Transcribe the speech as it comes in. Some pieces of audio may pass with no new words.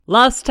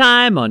Last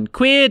time on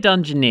Queer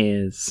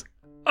Dungeoneers.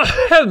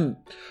 Ahem!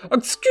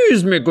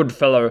 Excuse me, good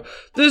fellow.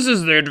 This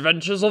is the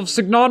adventures of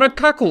Signana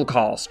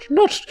Cacklecast,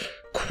 not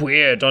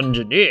Queer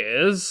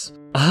Dungeoneers.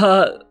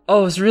 I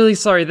was really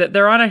sorry that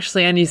there aren't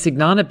actually any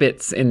Signana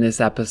bits in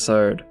this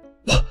episode.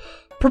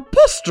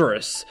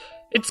 Preposterous!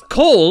 It's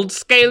called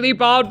Scaly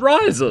Barred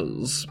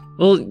Rises.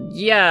 Well,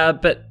 yeah,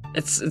 but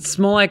it's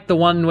more like the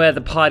one where the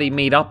party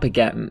meet up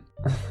again.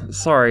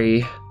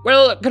 Sorry.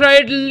 Well, can I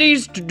at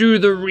least do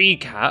the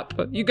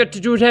recap? You get to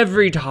do it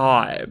every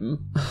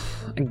time.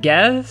 I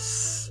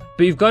guess?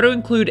 But you've got to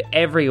include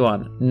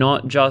everyone,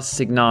 not just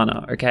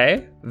Signana,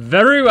 okay?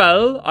 Very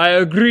well, I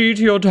agree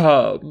to your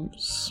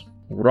terms.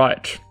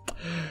 Right.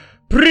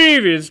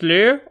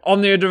 Previously,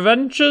 on the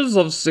adventures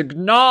of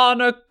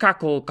Signana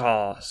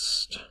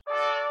Cacklecast.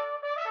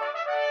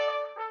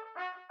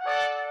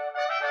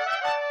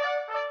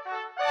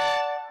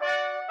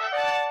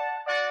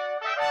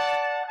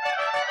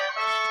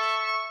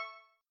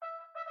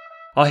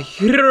 Our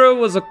hero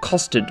was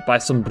accosted by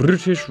some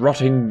brutish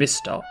rotting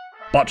mister,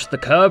 but the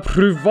cur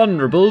proved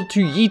vulnerable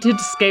to yeeted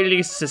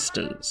scaly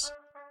sisters.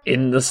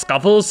 In the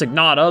scuffle,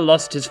 Signana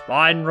lost his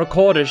fine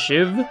recorder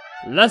shiv.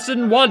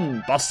 Lesson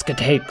 1, Busker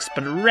takes,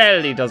 but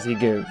rarely does he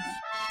give.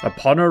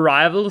 Upon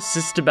arrival,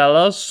 Sister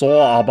Bella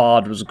saw our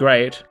bard was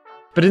great,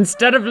 but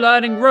instead of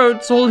learning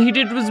rotes, all he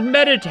did was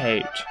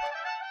meditate.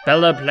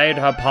 Bella played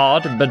her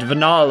part, but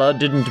Vanala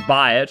didn't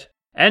buy it,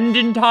 and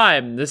in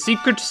time the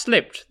secret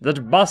slipped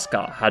that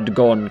Busker had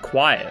gone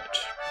quiet.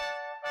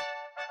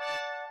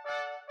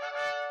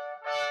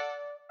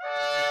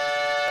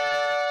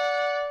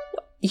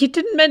 You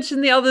didn't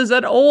mention the others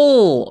at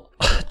all.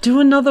 Do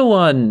another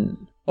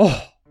one.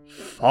 Oh,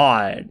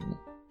 fine.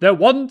 There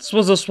once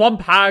was a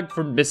swamp hag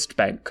from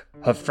Mistbank.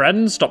 Her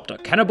friend stopped a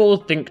cannibal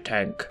think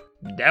tank.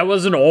 There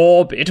was an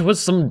orb, it was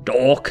some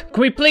dork.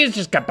 Can we please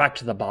just get back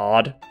to the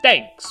bard?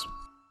 Thanks.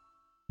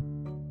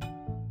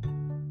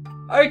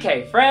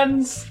 Okay,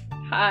 friends.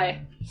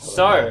 Hi.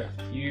 So,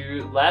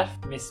 you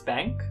left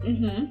Mistbank.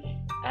 Mm-hmm.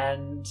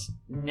 And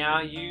now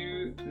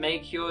you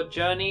make your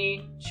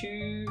journey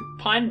to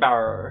Pine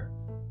Barrow.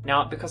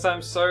 Now, because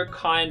I'm so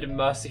kind and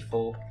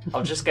merciful,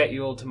 I'll just get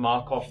you all to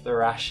mark off the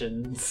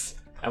rations,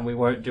 and we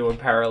won't do a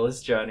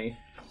perilous journey.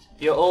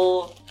 You're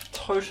all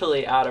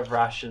totally out of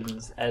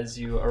rations as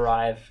you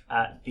arrive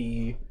at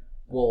the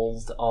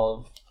walls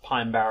of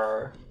Pine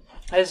Barrow.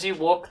 As you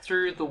walk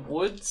through the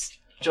woods,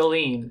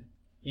 Jolene,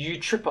 you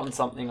trip on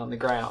something on the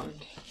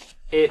ground.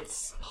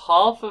 It's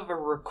half of a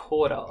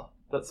recorder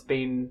that's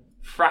been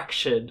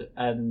fractured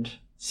and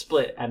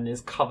split and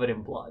is covered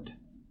in blood.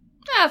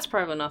 That's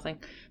probably nothing.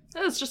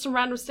 It's just a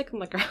random stick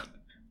on the ground.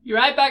 You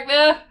right back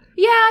there?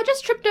 Yeah, I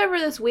just tripped over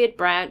this weird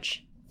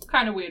branch. What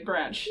kind of weird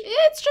branch?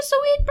 It's just a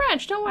weird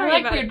branch, don't worry I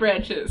like about weird it.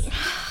 branches.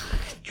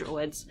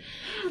 Druids.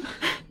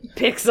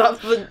 Picks up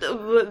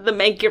the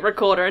Mankit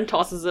recorder and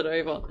tosses it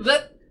over.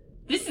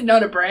 This is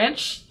not a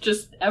branch,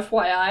 just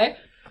FYI.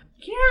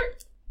 You know,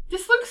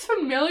 this looks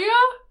familiar,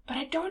 but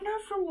I don't know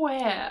from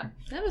where.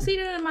 Never seen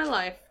it in my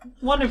life.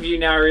 One of you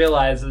now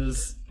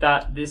realizes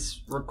that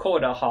this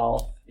recorder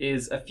hull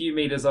is a few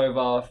meters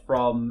over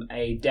from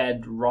a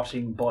dead,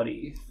 rotting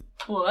body.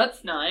 Well,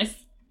 that's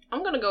nice.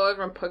 I'm gonna go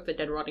over and poke the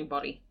dead rotting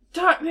body.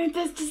 Don't move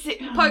this to sit.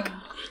 Poke.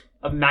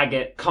 A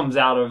maggot comes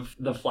out of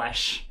the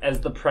flesh as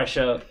the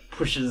pressure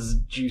pushes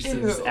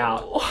juices Ew.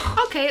 out.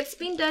 Okay, it's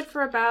been dead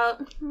for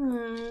about, I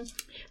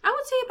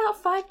would say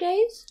about 5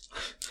 days.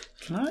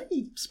 Can I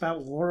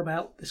spout war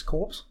about this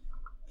corpse?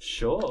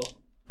 Sure.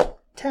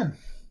 10.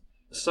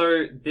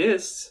 So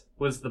this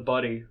was the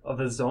body of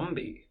a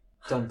zombie.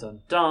 Dun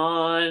dun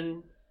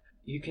dun.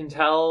 You can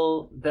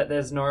tell that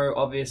there's no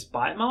obvious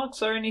bite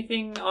marks or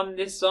anything on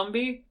this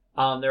zombie.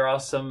 There are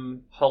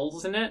some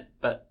holes in it,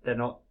 but they're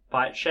not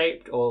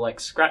bite-shaped or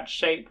like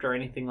scratch-shaped or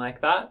anything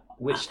like that.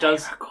 Which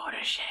does...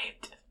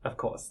 recorder-shaped. Of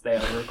course, they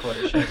are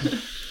recorder-shaped.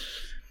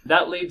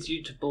 That leads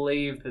you to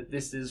believe that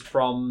this is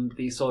from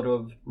the sort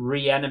of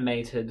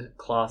reanimated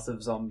class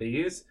of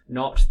zombies,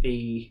 not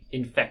the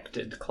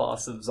infected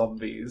class of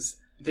zombies.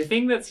 The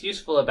thing that's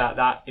useful about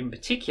that in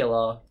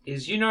particular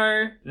is you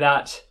know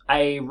that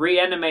a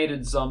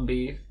reanimated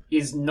zombie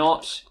is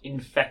not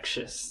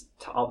infectious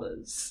to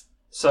others.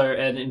 So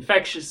an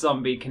infectious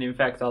zombie can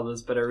infect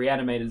others, but a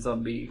reanimated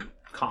zombie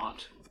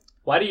can't.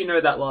 Why do you know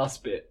that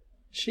last bit?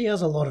 She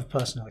has a lot of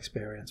personal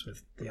experience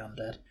with the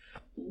undead.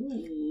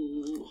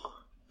 Ooh.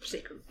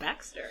 Secret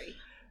backstory.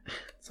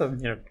 So,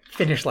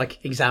 finish,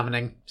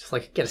 examining.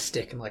 Just, get a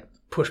stick and,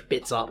 push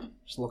bits up.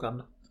 Just look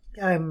under.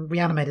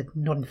 Reanimated,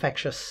 not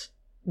infectious.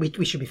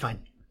 We should be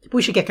fine.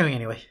 We should get going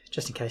anyway,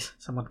 just in case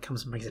someone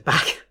comes and brings it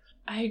back.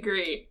 I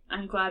agree.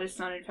 I'm glad it's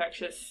not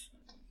infectious.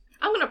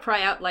 I'm gonna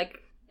pry out,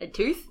 a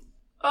tooth.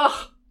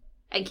 Ugh.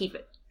 And keep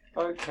it.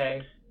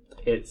 Okay.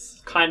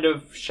 It's kind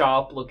of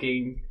sharp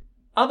looking.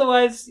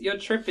 Otherwise, your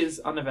trip is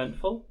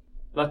uneventful.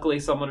 Luckily,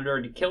 someone had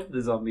already killed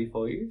the zombie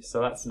for you,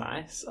 so that's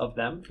nice of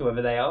them,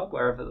 whoever they are,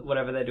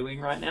 whatever they're doing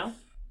right now.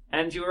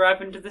 And you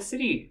arrive into the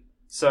city.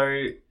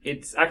 So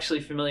it's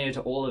actually familiar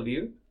to all of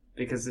you,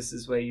 because this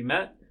is where you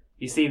met.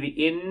 You see the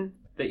inn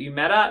that you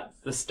met at,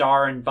 the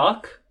Star and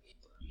Buck.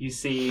 You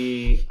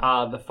see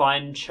the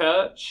Fine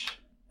Church,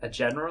 a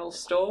general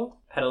store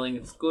peddling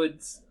its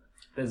goods.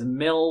 There's a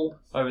mill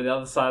over the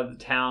other side of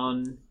the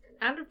town.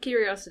 Out of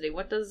curiosity,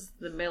 what does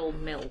the mill?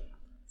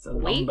 It's a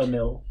lumber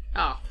mill.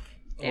 Oh.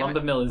 A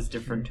lumber mill is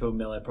different to a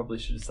mill. I probably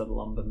should have said a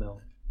lumber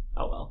mill.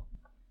 Oh well.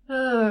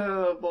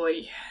 Oh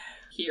boy.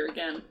 Here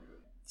again.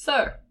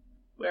 So,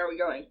 where are we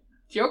going?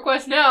 It's your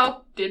quest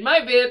now. Did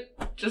my bit.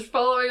 Just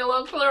following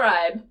along for the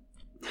ride.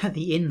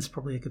 The inn's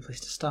probably a good place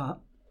to start.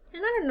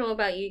 And I don't know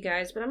about you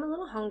guys, but I'm a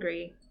little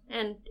hungry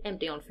and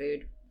empty on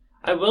food.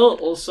 I will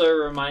also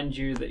remind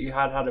you that you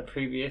had a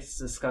previous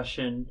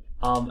discussion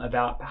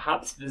about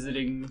perhaps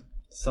visiting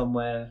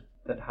somewhere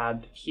that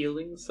had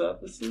healing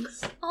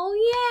services. Oh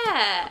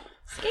yeah!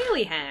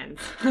 Scaly hands.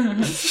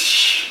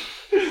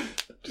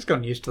 Just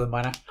gotten used to them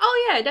by now.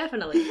 Oh yeah,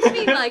 definitely.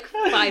 It's been like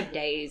 5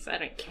 days. I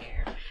don't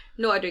care.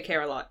 No, I do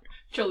care a lot.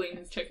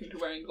 Jolene is taken to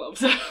wearing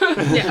gloves.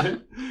 Yeah.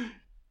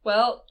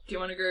 Well, do you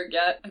want to go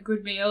get a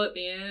good meal at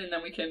the inn and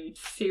then we can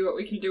see what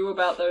we can do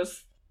about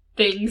those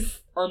things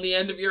on the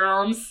end of your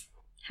arms?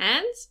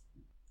 Hands?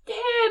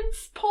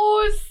 Hands,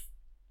 paws,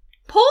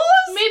 Paws?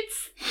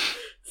 mitts.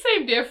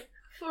 Same diff.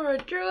 For a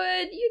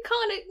druid, you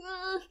can't...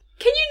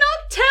 Can you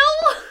not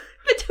tell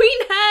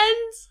between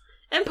hands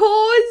and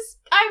paws?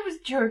 I was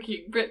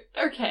joking, but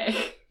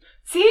okay.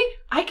 See?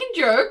 I can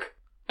joke.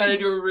 And I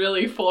do a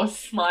really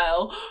forced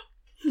smile.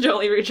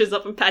 Jolly reaches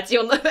up and pats you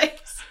on the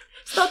face.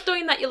 Stop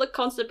doing that, you look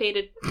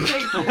constipated.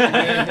 Thank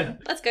you.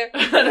 Let's go.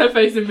 And her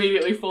face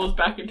immediately falls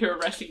back into a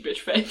resting bitch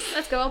face.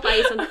 Let's go, I'll buy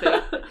you some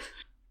food.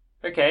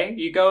 Okay,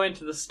 you go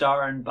into the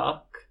Star and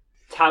Buck.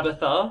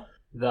 Tabitha,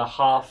 the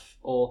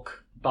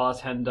half-orc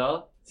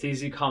bartender,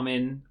 sees you come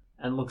in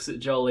and looks at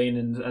Jolene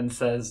and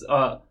says,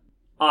 oh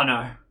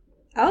no.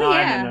 Oh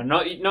No,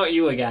 not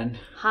you again.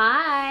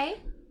 Hi.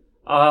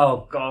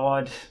 Oh,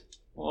 God.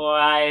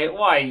 Why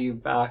are you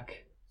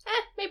back?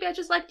 Maybe I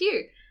just liked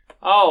you.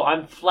 Oh,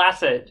 I'm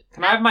flattered.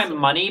 Can I have my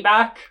money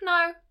back? No.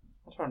 I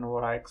don't know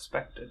what I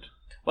expected.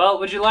 Well,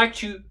 would you like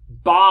to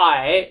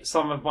buy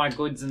some of my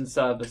goods and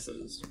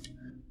services?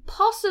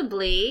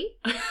 Possibly.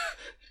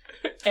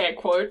 Air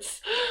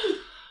quotes.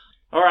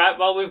 Alright,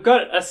 well, we've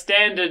got a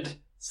standard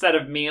set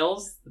of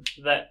meals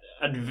that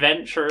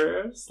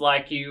adventurers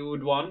like you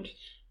would want.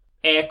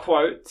 Air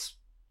quotes.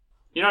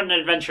 You're not an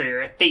adventurer,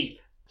 you're a thief.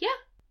 Yeah,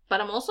 but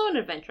I'm also an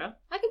adventurer.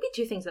 I can be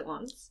two things at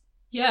once.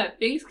 Yeah,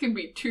 things can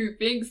be two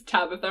things,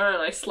 Tabitha,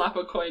 and I slap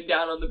a coin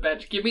down on the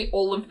bench. Give me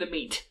all of the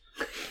meat.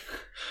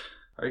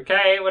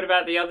 Okay, what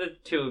about the other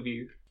two of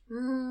you?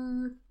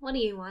 What do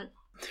you want?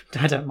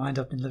 I don't mind.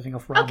 I've been living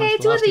off ramen Okay,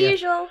 for do last the year.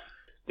 usual.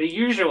 The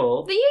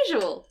usual? The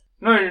usual.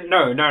 No,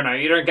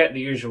 you don't get the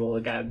usual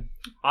again.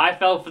 I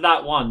fell for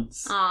that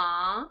once.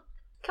 Aww.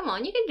 Come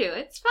on, you can do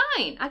it. It's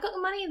fine. I got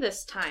the money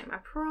this time. I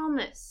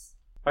promise.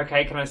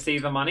 Okay, can I see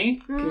the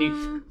money? Can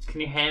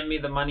you hand me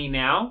the money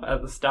now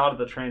at the start of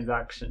the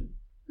transaction?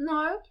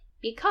 No,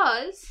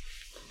 because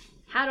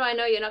how do I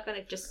know you're not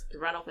going to just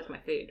run off with my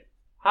food?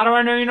 How do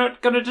I know you're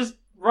not gonna just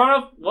run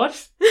off?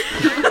 What?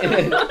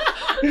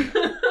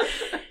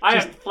 I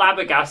am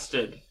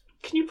flabbergasted.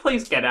 Can you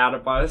please get out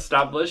of my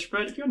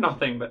establishment? You're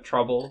nothing but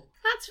trouble.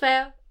 That's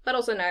fair, but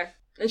also no.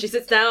 And she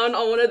sits down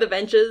on one of the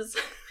benches.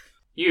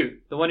 You,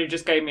 the one who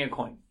just gave me a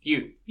coin.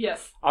 You.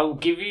 Yes. I will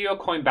give you your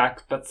coin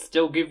back, but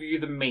still give you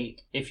the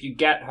meat if you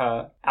get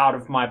her out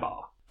of my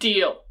bar.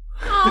 Deal.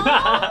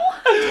 Aww.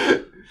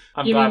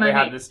 I'm Give me glad my we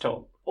had meat. this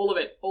talk. All of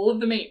it. All of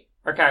the meat.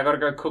 Okay, I gotta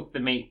go cook the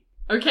meat.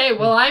 Okay,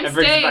 well, I'm That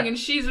brings us staying back- and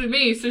she's with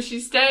me, so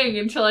she's staying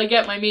until I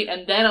get my meat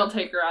and then I'll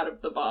take her out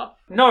of the bar.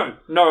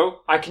 No,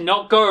 I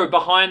cannot go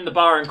behind the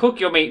bar and cook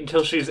your meat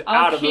until she's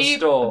I'll out of the keep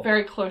store. a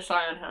very close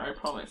eye on her, I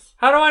promise.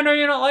 How do I know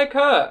you're not like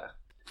her?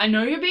 I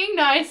know you're being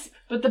nice,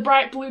 but the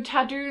bright blue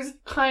tattoo's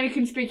kind of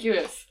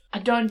conspicuous. I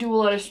don't do a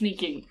lot of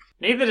sneaking.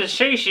 Neither does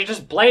she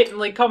just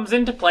blatantly comes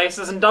into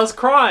places and does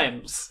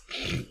crimes.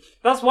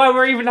 That's why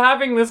we're even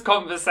having this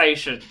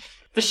conversation.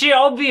 The sheer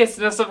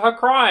obviousness of her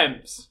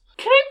crimes.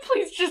 Can I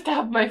please just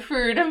have my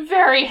food? I'm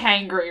very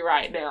hangry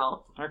right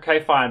now. Okay,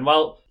 fine.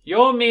 Well,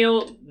 your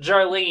meal,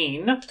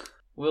 Jolene,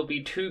 will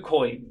be 2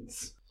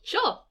 coins.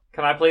 Sure.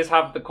 Can I please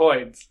have the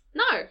coins?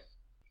 No.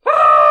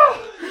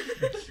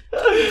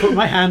 Put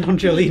my hand on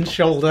Jolene's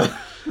shoulder.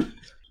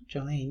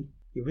 Jolene,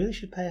 you really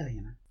should pay her,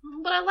 you know.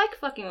 But I like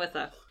fucking with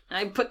her.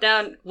 I put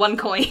down 1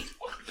 coin.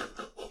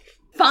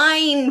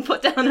 Fine,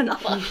 put down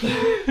another.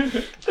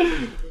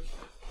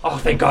 Oh,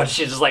 thank God,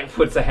 she just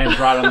puts her hand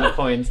right on the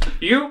coins.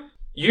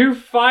 You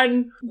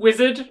fine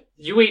wizard,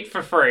 you eat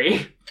for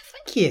free.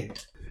 Thank you.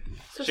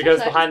 So She goes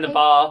should I behind the just pay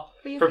bar,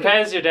 for your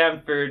prepares your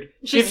damn food, food?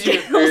 She gives you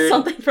steals food.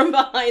 something from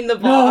behind the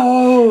bar.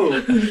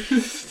 No!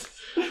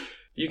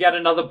 You get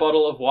another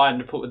bottle of wine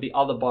to put with the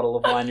other bottle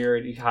of wine you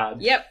already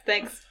had. Yep,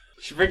 thanks.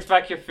 She brings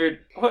back your food.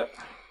 What?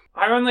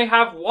 I only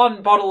have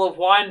 1 bottle of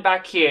wine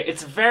back here.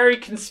 It's very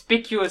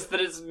conspicuous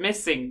that it's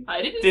missing.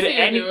 I didn't Did see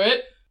her do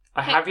it.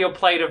 I have your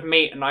plate of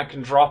meat and I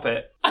can drop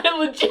it. I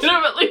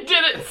legitimately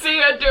didn't see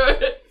her do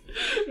it.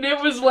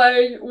 Niv was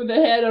laying with her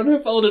head on her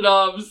folded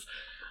arms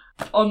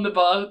on the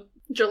bar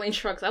Jolene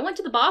shrugs. I went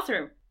to the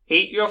bathroom.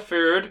 Eat your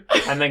food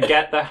and then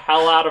get the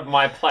hell out of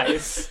my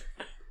place.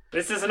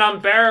 This is an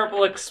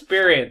unbearable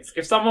experience.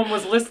 If someone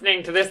was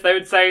listening to this, they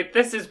would say,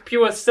 this is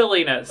pure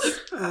silliness.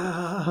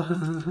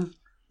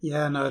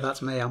 Yeah, no,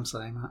 that's me. I'm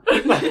saying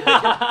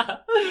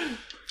that.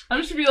 I'm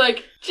just gonna be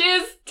like,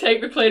 cheers,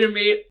 take the plate of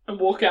meat, and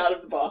walk out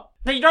of the bar.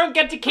 You don't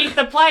get to keep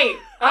the plate.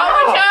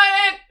 I'll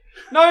return it!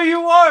 No,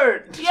 you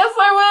won't. Yes,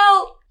 I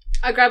will!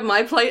 I grab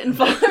my plate and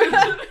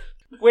follow.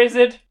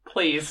 Wizard,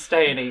 please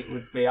stay and eat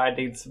with me. I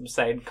need some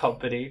sane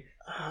company.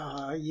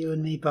 You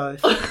and me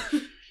both.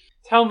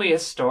 Tell me a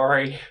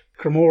story.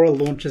 Cremora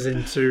launches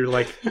into,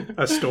 like,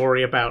 a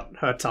story about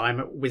her time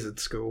at wizard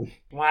school.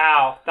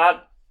 Wow,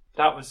 that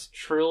was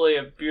truly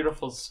a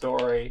beautiful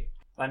story.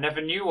 I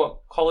never knew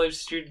what college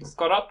students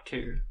got up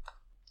to.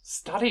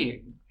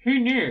 Studying. Who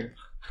knew?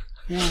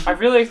 Yeah. I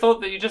really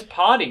thought that you just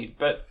partied,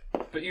 but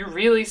you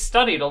really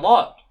studied a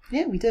lot.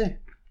 Yeah, we do.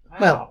 Wow.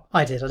 Well,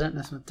 I did. I don't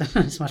know so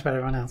much about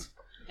everyone else.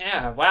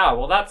 Yeah, wow.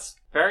 Well, that's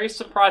very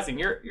surprising.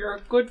 You're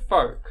a good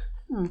folk,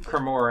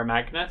 Cremora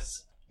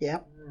Magnus. Yeah.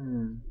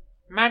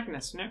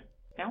 Magnus, now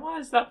why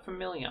is that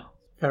familiar?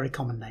 Very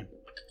common name.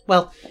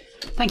 Well,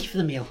 thank you for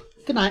the meal.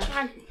 Good night.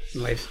 And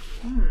leaves.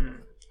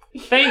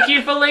 Thank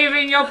you for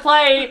leaving your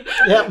plate.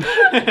 Yep.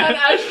 And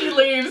as she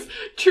leaves,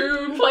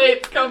 2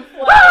 plates come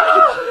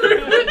flying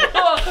through the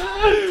door.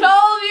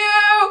 Told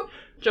you!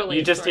 Jolene.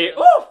 You just hear,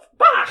 oof,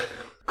 bah,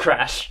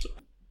 crash.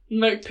 I'm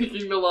like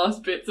picking the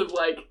last bits of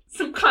like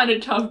some kind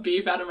of tough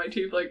beef out of my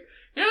tooth. Like,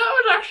 you know,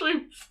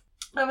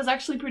 that was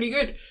actually pretty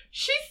good.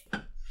 She's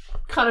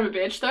kind of a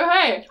bitch though.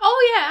 Hey,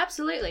 Oh yeah,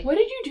 absolutely. what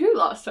did you do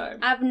last time?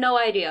 I have no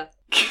idea.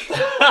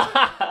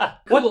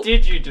 What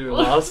did you do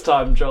last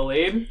time,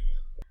 Jolene?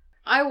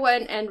 I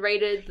went and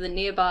raided the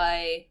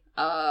nearby,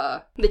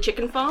 the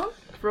chicken farm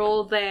for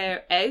all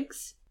their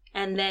eggs,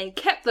 and then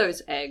kept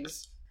those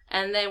eggs.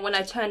 And then when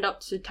I turned up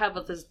to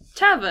Tabitha's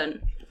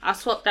tavern, I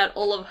swapped out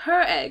all of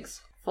her eggs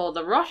for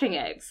the rotting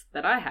eggs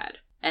that I had,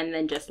 and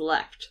then just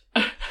left.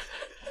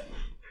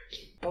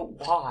 But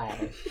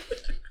why?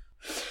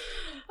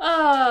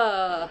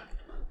 I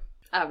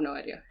have no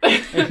idea.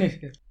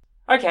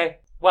 Okay,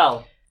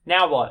 well,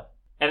 now what?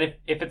 And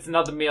if it's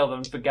another meal,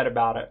 then forget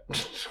about it.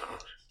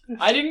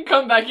 I didn't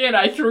come back in.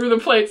 I threw the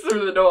plates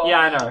through the door.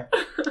 Yeah,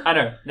 I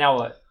know. Now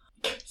what?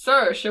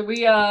 So, shall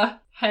we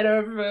head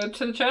over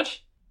to the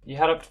church? You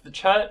head up to the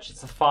church.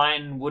 It's a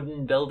fine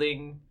wooden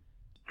building.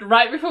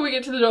 Right before we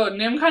get to the door,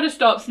 Nim kind of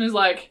stops and is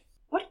like,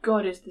 "What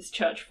god is this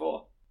church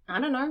for?" I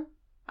don't know.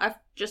 I've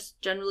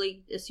just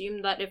generally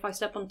assumed that if I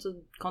step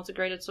onto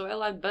consecrated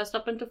soil, I burst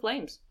up into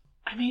flames.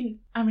 I mean,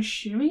 I'm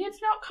assuming it's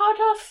not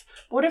Kartos.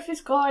 What if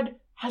this god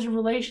has a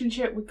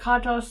relationship with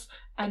Kartos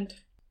and,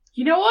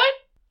 you know what?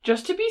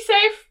 Just to be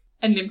safe,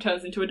 and Nim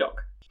turns into a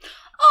dog.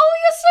 Oh,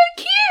 you're so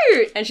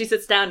cute! And she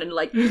sits down and,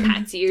 like,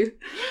 pats you.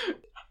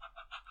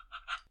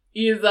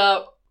 Ears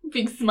up,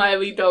 big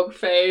smiley dog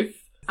face.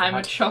 I'm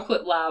a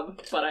chocolate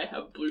lab, but I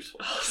have blue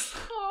swirls.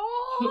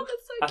 Oh,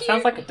 that's so That cute.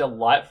 sounds like a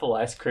delightful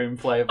ice cream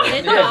flavour.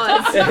 It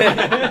does.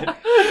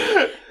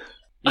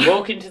 You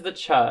walk into the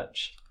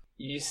church.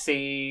 You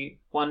see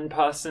one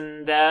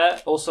person there,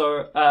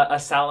 also a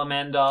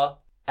salamander,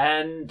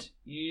 and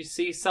you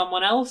see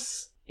someone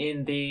else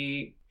in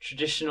the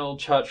traditional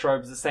church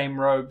robes, the same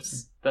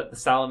robes that the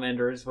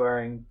salamander is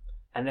wearing,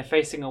 and they're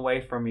facing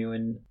away from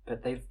you,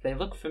 but they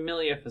look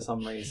familiar for some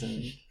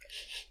reason.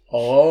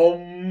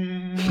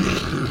 And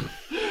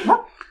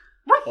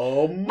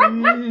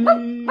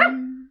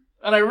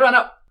I run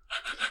up.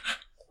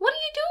 What are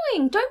you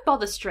doing? Don't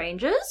bother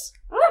strangers.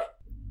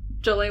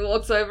 Jolene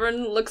walks over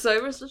and looks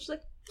over, so she's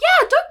like,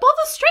 yeah, don't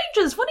bother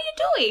strangers. What are you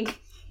doing?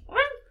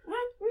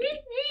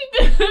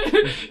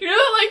 You know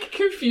that, like,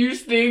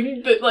 confused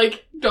thing that,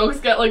 like, dogs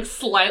get, like,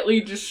 slightly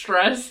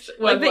distressed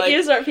when, Like, the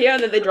ears are up here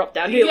and then they drop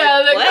down here. yeah,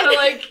 like, they're what? kind of,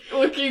 like,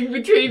 looking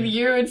between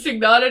you and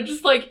Signata,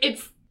 just like,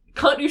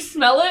 can't you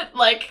smell it?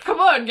 Like, come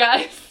on,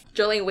 guys.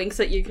 Jolene winks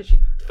at you because she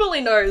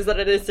fully knows that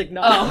it is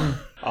Signata.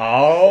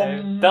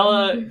 Oh.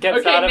 Bella gets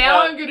Okay, out of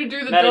now her I'm gonna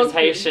do the dog thing.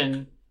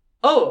 meditation.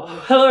 Oh,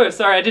 hello.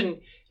 Sorry, I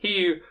didn't hear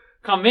you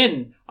come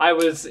in. I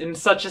was in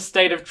such a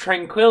state of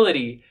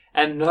tranquility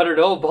and not at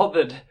all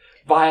bothered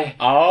by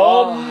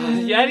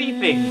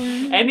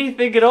anything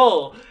at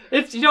all.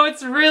 It's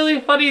it's really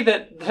funny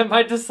that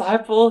my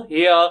disciple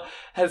here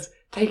has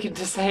taken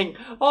to saying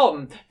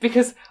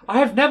because I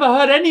have never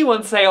heard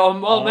anyone say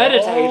while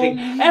meditating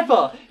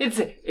ever.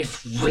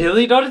 It's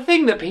really not a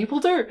thing that people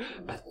do,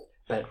 but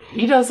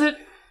he does it.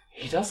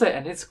 He does it,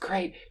 and it's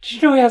great. Did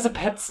you know he has a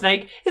pet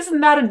snake?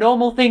 Isn't that a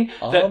normal thing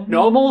that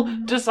normal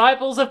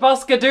disciples of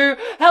Busker do?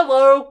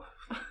 Hello!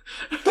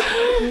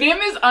 Nim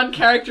is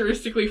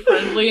uncharacteristically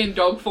friendly in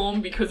dog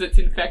form because it's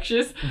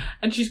infectious,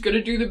 and she's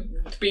gonna do the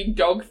big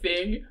dog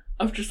thing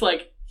of just,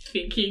 like,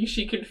 thinking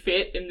she can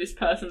fit in this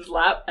person's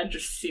lap and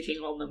just sitting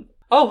on them.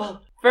 Oh,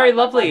 well, very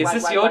lovely. Is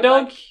this your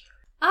dog?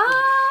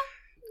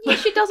 Yeah,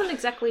 she doesn't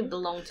exactly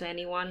belong to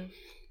anyone.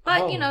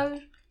 But, Wow.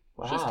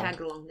 she's tagged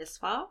along this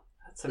far.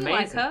 That's We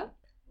amazing. like her.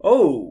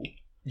 Oh,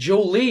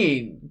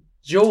 Jolene.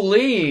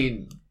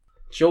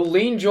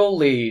 Jolene.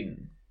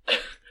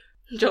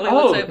 Jolene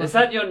Oh, looks over. is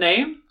that your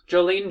name?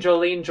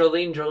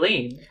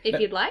 Jolene. If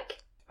you'd like.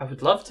 I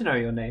would love to know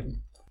your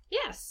name.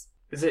 Yes.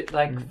 Is it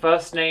like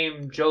first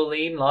name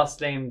Jolene,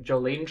 last name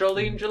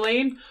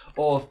Jolene?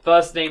 Or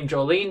first name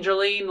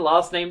Jolene,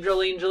 last name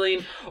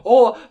Jolene?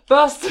 Or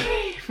first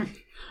name...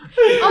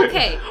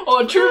 Okay.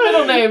 Or two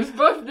middle names,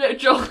 both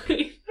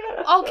Jolene.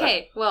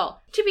 Okay,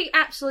 well, to be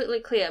absolutely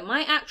clear,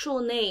 my actual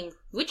name,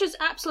 which is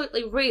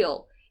absolutely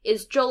real,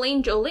 is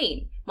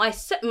Jolene.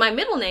 My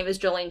middle name is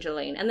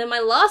Jolene, and then my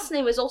last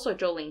name is also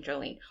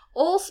Jolene,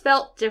 all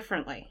spelt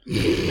differently.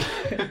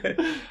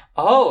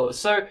 Oh,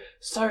 so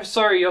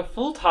sorry, your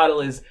full title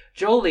is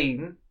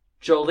Jolene.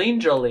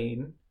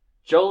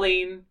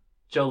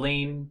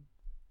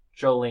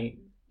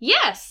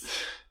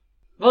 Yes!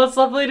 Well, it's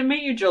lovely to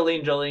meet you,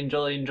 Jolene.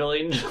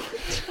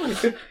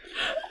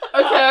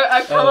 Okay,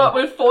 I've come up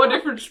with 4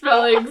 different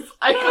spellings.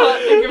 I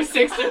can't think of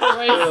 6 different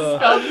ways to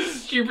spell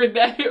this stupid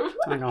name.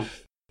 Hang on.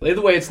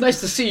 Either way, it's nice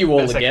to see you all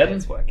It's okay, again.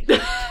 it's working.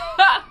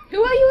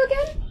 Who are you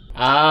again?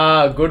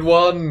 Ah, good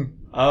one.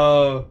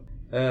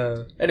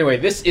 Anyway,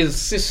 this is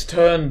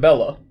Cistern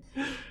Bella.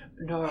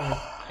 No,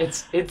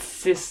 it's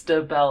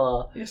Sister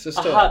Bella. Yes,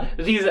 Cistern.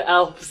 These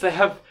elves, they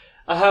have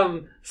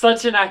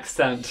such an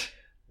accent.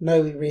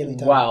 No, we really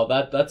don't. Wow,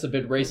 that's a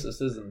bit racist,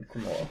 isn't it,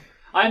 Kimura?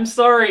 I'm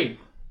sorry.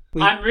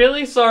 I'm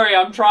really sorry.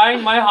 I'm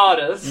trying my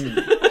hardest. You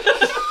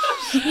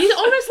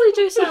honestly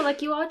do sound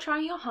like you are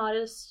trying your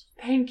hardest.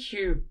 Thank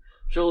you,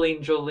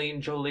 Jolene.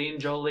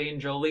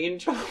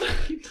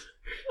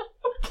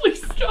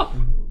 Please stop.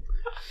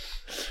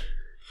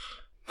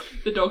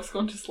 The dog's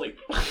gone to sleep.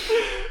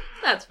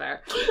 That's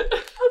fair.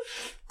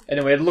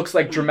 Anyway, it looks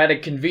like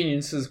dramatic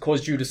convenience has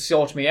caused you to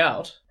sort me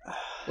out.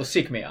 Or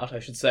seek me out, I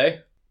should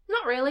say.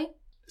 Not really.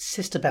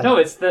 Sister Bella. No,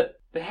 it's the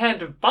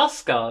hand of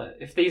Busker.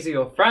 If these are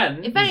your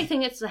friends. If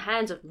anything, it's the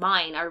hands of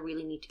mine I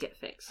really need to get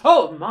fixed.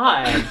 Oh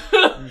my!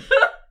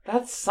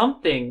 That's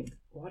something.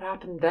 What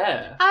happened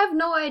there? I have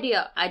no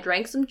idea. I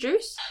drank some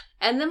juice,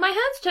 and then my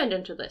hands turned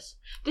into this.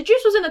 The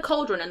juice was in a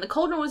cauldron, and the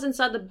cauldron was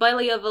inside the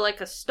belly of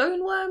a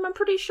stone worm, I'm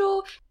pretty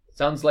sure.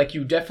 Sounds like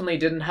you definitely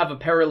didn't have a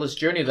perilous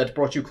journey that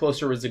brought you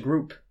closer as a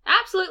group.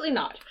 Absolutely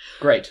not.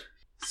 Great.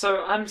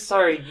 So I'm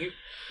sorry.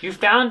 You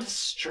found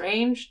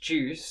strange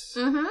juice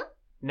Mm-hmm.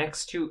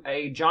 next to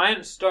a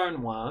giant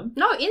stone worm.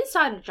 No,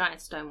 inside a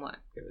giant stone worm.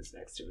 It was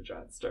next to a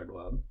giant stone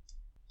worm.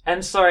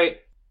 And sorry,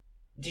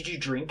 did you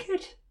drink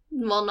it?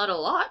 Well, not a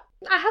lot.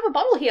 I have a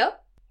bottle here.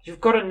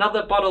 You've got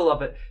another bottle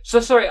of it. So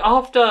sorry,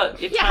 after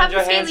it Yeah, have turned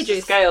your the hands scaly to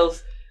juice.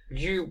 scales,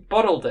 you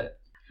bottled it.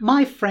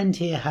 My friend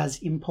here has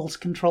impulse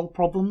control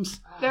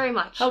problems. Very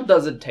much. How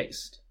does it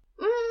taste?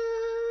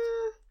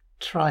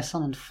 Try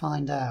some and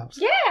find out.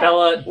 Yeah.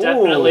 Bella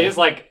definitely Ooh. is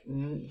like,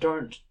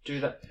 don't do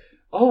that.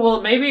 Oh,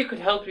 well, maybe it could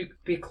help you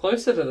be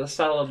closer to the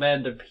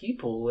salamander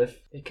people if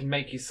it can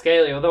make you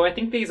scaly. Although I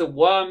think these are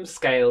worm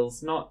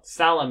scales, not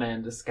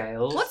salamander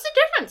scales. What's the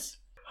difference?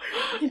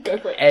 Go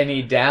for it. And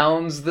he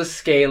downs the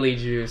scaly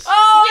juice.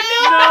 Oh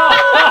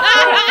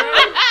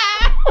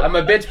I'm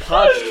a bit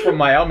parched from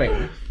my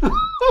umming.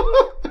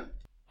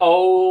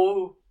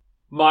 Oh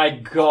my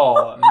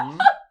god.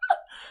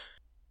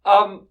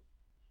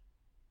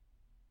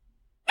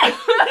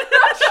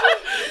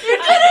 You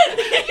did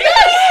it!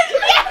 Yes!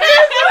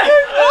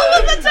 All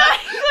of the time!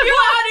 You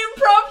are an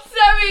improv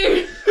Sammy!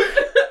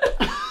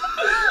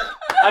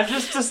 I'm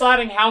just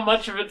deciding how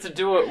much of it to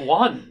do at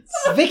once.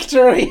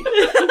 Victory!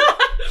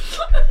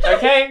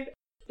 Okay?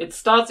 It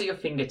starts at your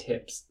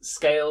fingertips.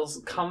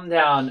 Scales come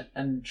down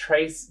and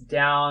trace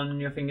down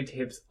your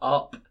fingertips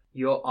up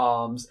your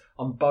arms,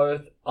 on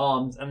both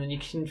arms, and then you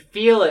can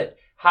feel it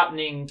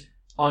happening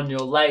on your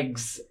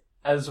legs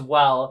as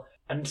well.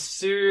 And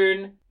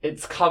soon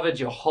it's covered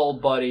your whole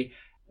body.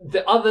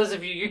 The others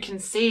of you can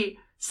see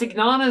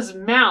Signana's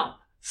mouth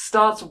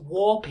starts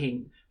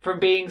warping from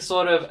being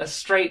sort of a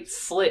straight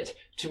slit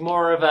to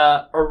more of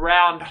a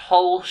round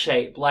hole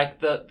shape, like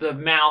the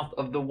mouth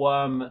of the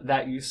worm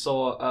that you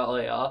saw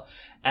earlier.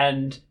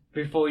 And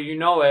before you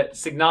know it,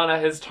 Signana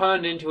has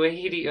turned into a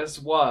hideous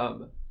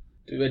worm.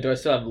 Do I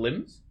still have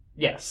limbs?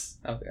 Yes,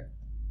 Okay.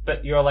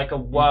 but you're like a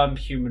worm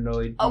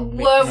humanoid. A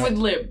mix. worm with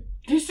limb.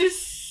 This is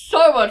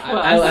so much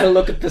worse. I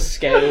look at the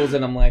scales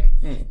and I'm like,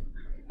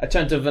 I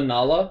turn to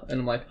Vanala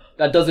and I'm like,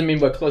 that doesn't mean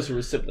we're closer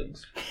as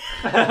siblings.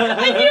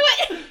 I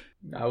knew it!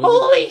 I was-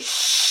 Holy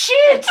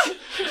shit!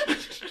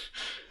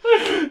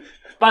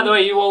 By the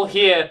way, you all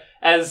hear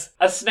as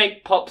a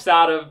snake pops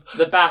out of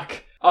the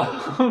back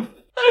of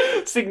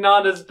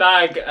Signana's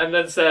bag and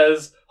then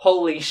says,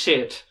 "Holy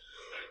shit."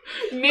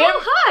 Nim,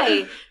 Oh,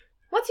 hi!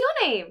 What's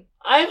your name?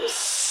 I'm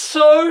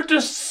so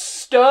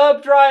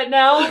disturbed right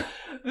now.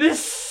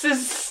 This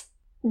is...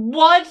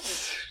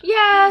 What?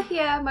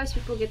 Yeah, most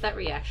people get that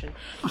reaction.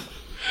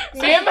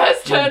 Nim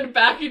has turned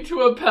back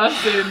into a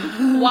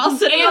person While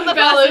sitting on in the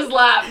Bella's person.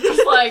 lap,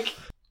 just like,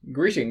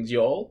 Greetings,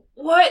 y'all.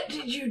 what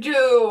did you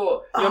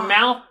do? Your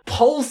mouth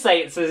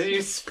pulsates as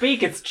you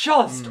speak. It's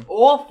just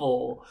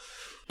awful.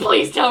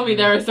 Please tell me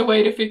there is a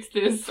way to fix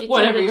this, You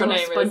whatever turned your into a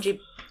name is.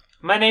 spongy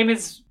My name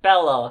is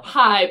Bella.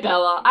 Hi,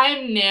 Bella.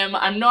 I'm Nim.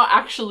 I'm not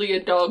actually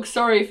a dog.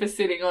 Sorry for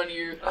sitting on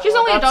you. She's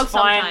only a dog That's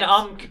fine.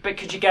 sometimes. But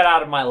could you get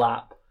out of my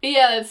lap?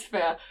 Yeah, that's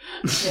fair.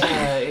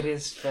 Yeah, it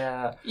is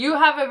fair. You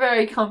have a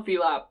very comfy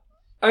lap.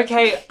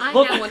 Okay, I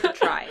look, now want to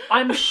try.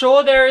 I'm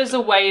sure there is a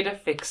way to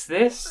fix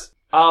this.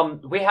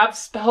 We have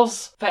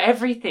spells for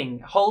everything.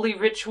 Holy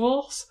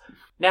rituals.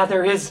 Now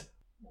there is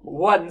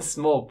one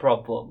small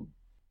problem.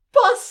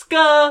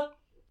 Busker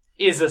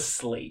is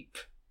asleep.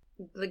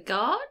 The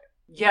god?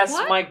 Yes,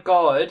 What? my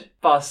god,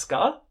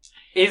 Busker,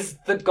 is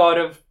the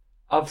god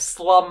of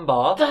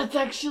slumber. That's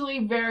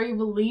actually very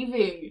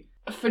relieving.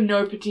 For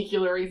no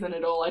particular reason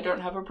at all. I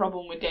don't have a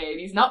problem with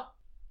deities. No.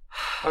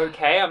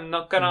 Okay, I'm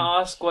not gonna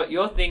ask what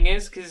your thing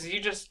is, because you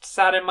just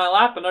sat in my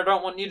lap and I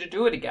don't want you to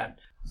do it again.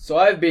 So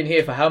I've been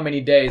here for how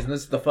many days, and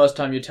this is the first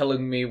time you're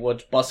telling me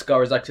what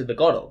Buskar is actually the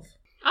god of.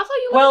 I thought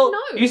you Well,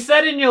 wanted to know. you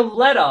said in your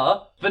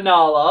letter,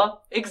 Vanala,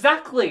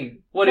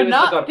 exactly what he was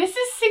the god. This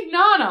is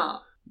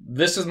Signana.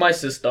 This is my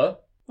sister.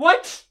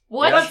 What?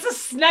 What? That's a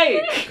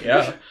snake.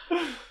 Yeah.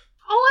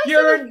 Oh, I see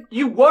the...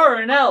 You were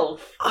an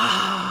elf.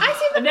 I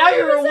see the And now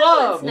you're a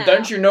resemblance worm. now.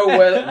 Don't you know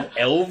where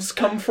elves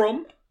come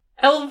from?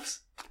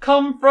 Elves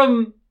come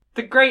from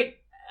the great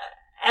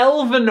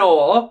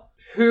Elvenor,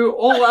 who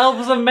all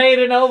elves are made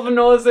in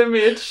Elvenor's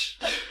image.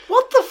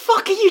 What the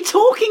fuck are you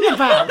talking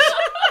about?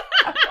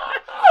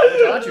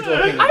 What aren't you talking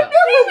I've about? never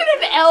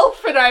been an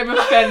elf and I'm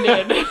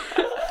offended.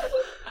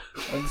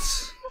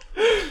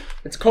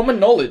 It's common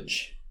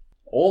knowledge.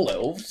 All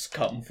elves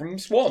come from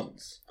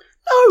swans.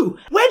 No,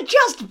 we're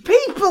just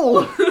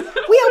people.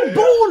 We are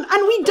born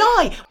and we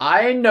die.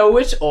 I know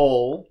it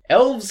all.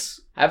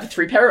 Elves have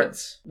 3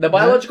 parents. Their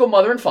biological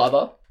mother and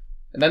father,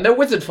 and then their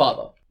wizard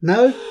father.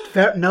 No,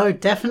 no,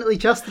 definitely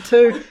just the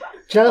two.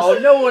 Just, Oh,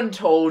 no one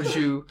told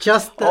you.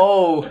 just the.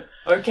 Oh,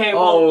 Okay,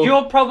 well, Oh.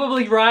 you're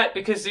probably right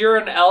because you're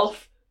an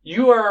elf.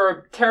 You are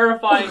a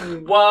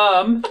terrifying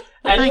worm,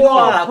 and you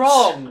are What?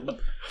 wrong.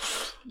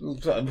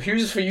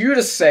 who's for you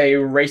to say,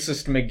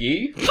 racist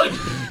McGee?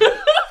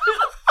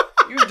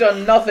 You've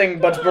done nothing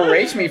but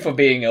berate me for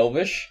being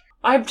elvish.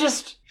 I'm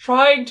just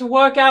trying to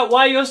work out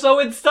why you're so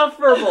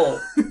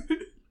insufferable.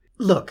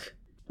 Look,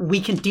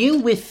 we can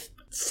deal with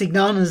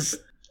Signana's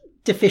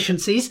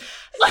deficiencies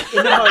in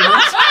a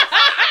moment.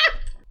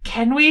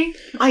 Can we?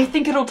 I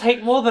think it'll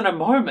take more than a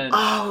moment.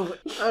 Oh,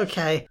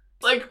 okay.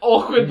 Like,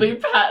 awkwardly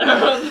pat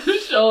her on the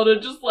shoulder,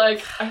 just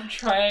like, I'm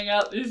trying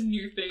out this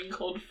new thing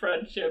called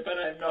friendship and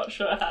I'm not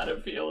sure how to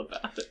feel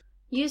about it.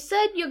 You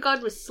said your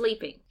god was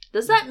sleeping.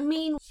 Does that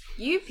mean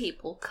you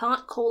people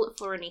can't call it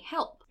for any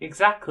help?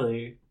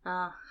 Exactly.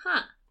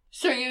 Uh-huh.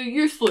 So you're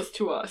useless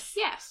to us.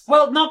 Yes.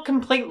 Well, not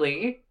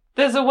completely.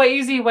 There's a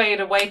easy way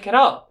to wake it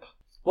up.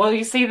 Well,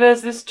 you see,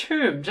 there's this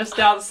tomb just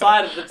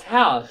outside of the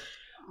town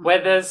where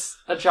there's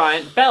a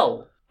giant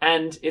bell.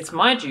 And it's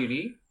my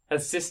duty,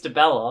 as Sister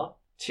Bella,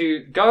 to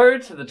go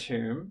to the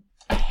tomb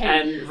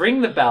and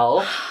ring the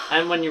bell.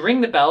 And when you ring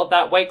the bell,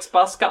 that wakes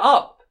Busker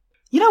up.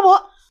 You know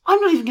what? I'm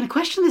not even going to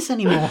question this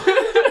anymore.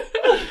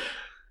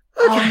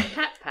 Okay.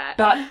 Pat pat.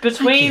 But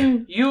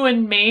between you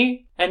and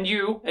me, and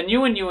you, and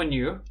you, and you, and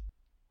you,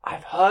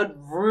 I've heard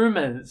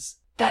rumors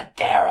that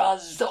there are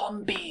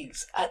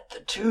zombies at the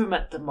tomb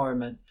at the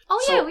moment. Oh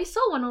So- yeah, we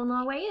saw one on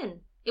our way in.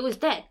 It was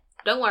dead.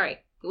 Don't worry.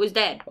 It was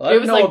dead. Well, I It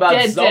don't was know like about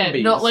dead, zombies.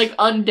 dead, not like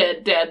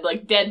undead, dead,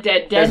 like dead,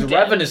 dead, There's dead, dead.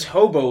 ravenous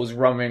hobos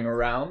roaming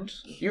around.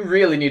 You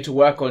really need to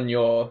work on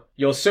your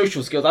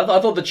social skills. I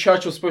thought the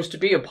church was supposed to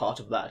be a part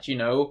of that, you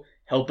know?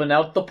 Helping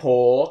out the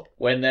poor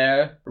when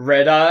they're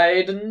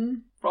red-eyed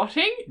and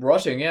Rotting?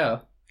 rotting, yeah.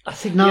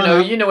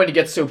 Signana, You know when you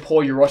get so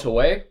poor you rot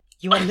away?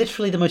 you are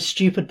literally the most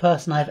stupid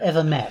person I've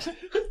ever met.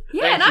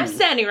 Yeah, Thank and I'm you.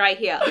 standing right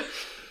here.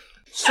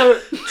 So,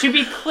 to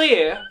be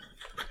clear,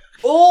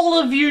 all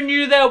of you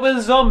knew there were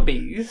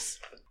zombies,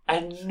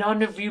 and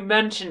none of you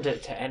mentioned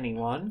it to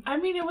anyone. I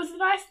mean, it was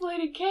an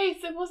isolated case.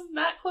 It wasn't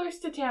that close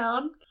to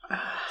town.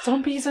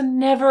 Zombies are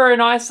never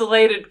an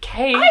isolated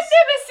case. I've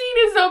never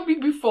seen a zombie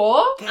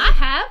before.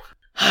 I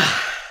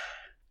have.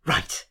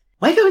 Right.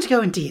 We're going to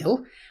go and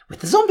deal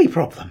with the zombie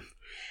problem.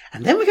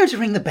 And then we're going to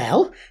ring the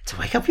bell to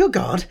wake up your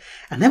god.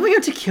 And then we're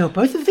going to cure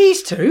both of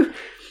these two.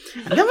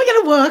 And then we're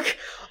going to work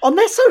on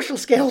their social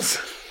skills.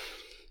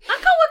 I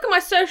can't work on my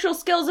social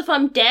skills if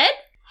I'm dead.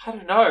 I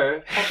don't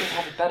know. Probably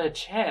have a better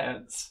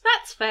chance.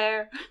 That's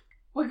fair.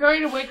 We're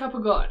going to wake up a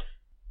god.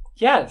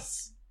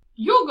 Yes.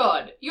 Your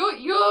god.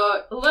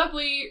 Your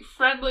lovely,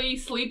 friendly,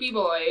 sleepy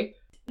boy.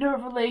 No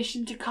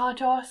relation to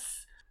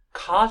Kartos.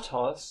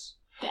 Kartos.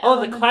 The Oh,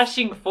 the elements-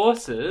 clashing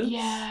forces.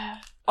 Yeah.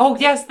 Oh,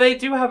 yes, they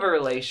do have a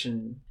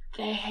relation.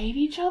 They hate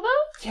each other?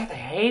 Yeah, they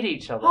hate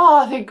each other.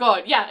 Oh, thank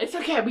God. Yeah, it's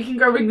okay. We can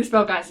go ring the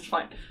bell, guys. It's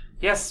fine.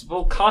 Yes,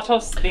 well,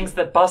 Kartos thinks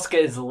that Busker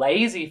is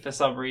lazy for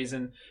some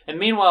reason. And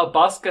meanwhile,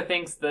 Busker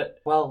thinks that,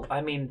 well,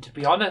 I mean, to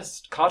be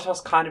honest,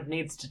 Kartos kind of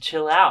needs to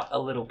chill out a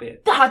little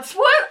bit. That's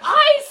what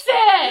I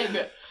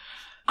said!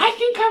 I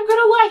think I'm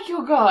gonna like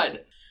your god.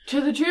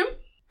 To the tomb?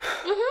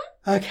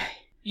 Okay.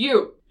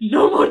 You.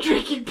 No more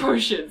drinking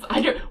potions.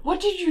 I don't.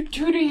 What did you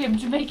do to him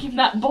to make him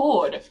that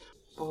bored?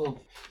 Well,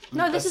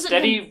 No, this a isn't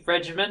steady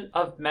regiment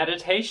of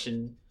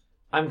meditation.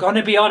 I'm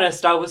gonna be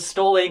honest, I was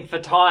stalling for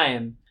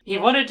time. He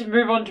wanted to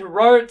move on to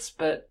Rotes,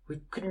 but we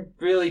couldn't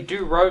really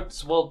do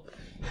Rotes. Well,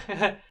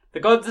 the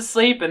god's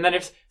asleep, and then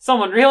if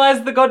someone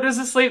realized the god was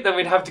asleep, then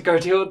we'd have to go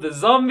deal with the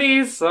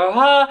zombies. So,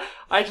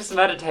 I just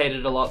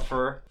meditated a lot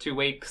for 2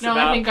 weeks. No,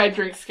 I think I'd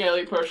drink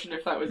Scaly Potion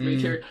if that was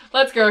me too.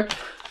 Let's go.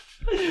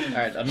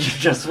 Alright, I'm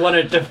just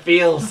wanted to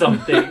feel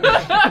something.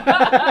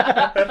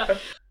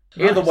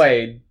 Either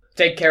way,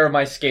 take care of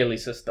my scaly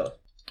sister.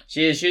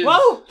 She's...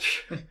 Whoa!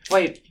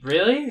 Wait,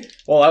 really?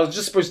 Well, I was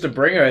just supposed to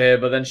bring her here,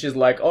 but then she's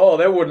like, oh,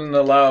 they wouldn't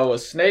allow a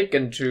snake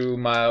into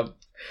my...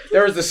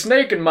 There is a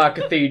snake in my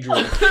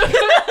cathedral.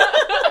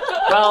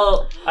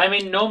 Well, I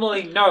mean,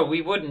 normally, no,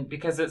 we wouldn't,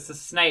 because it's a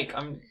snake.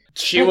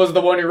 She was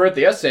the one who wrote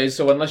the essay,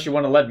 so unless you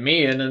want to let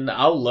me in, and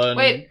I'll learn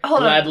Wait,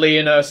 hold on. gladly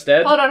in her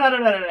stead. Hold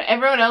on.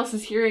 Everyone else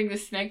is hearing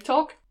this snake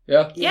talk?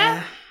 Yeah.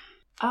 Yeah.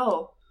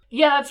 Oh.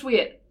 Yeah, that's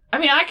weird. I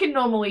mean, I can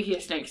normally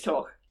hear snakes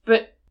talk,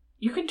 but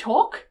you can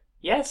talk?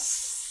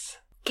 Yes.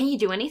 Can you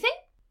do anything?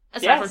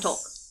 Aside from talk.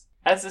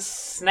 As a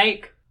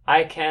snake,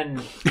 I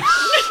can...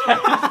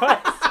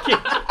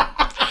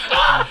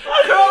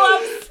 Crawl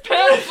up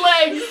pants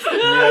legs!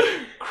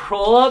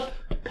 Crawl up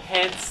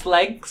pants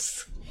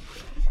legs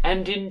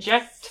and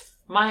inject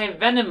my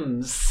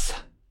venoms.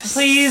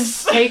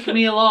 Please take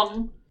me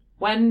along.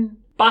 When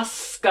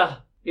Busker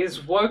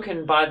is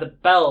woken by the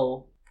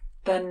bell,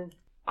 then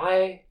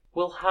I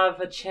will have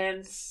a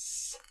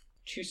chance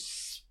to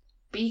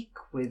speak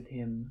with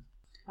him.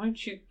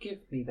 Won't you give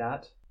me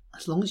that?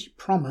 As long as you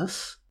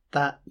promise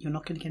that you're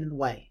not going to get in the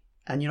way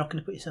and you're not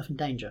going to put yourself in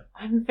danger.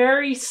 I'm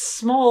very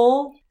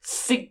small.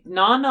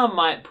 Signana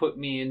might put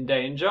me in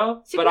danger,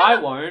 but I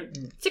won't.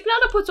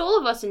 Signana puts all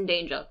of us in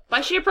danger by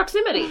sheer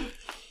proximity.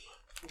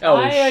 Oh,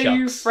 Why are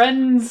you shucks.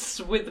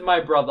 friends with my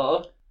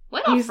brother?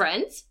 We're not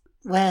friends.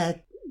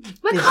 We're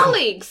We're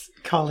colleagues.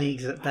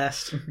 colleagues at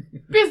best.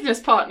 Business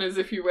partners,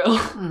 if you will.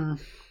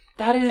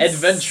 That is...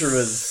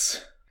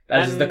 Adventurers.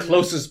 That is the And-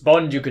 closest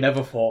bond you can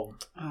ever form.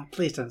 Oh,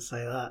 please don't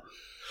say that.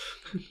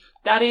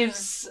 That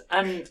is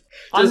an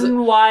Does it-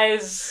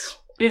 unwise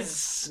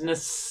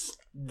business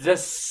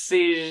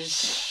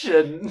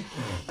decision.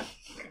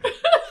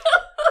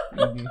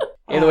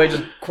 Either way,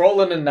 just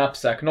crawl in a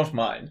knapsack, not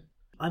mine.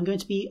 I'm going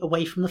to be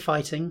away from the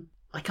fighting.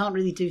 I can't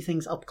really do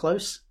things up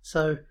close,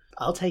 so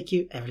I'll take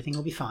you. Everything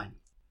will be fine.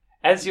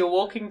 As you're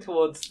walking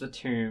towards the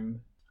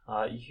tomb,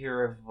 you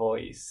hear a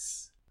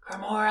voice.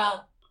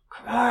 Cremora!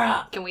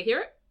 Cremora! Can we hear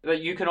it?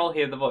 But you can all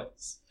hear the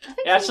voice.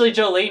 Actually,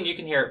 Jolene, you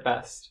can hear it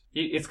best.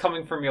 It's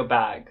coming from your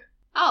bag.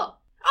 Oh.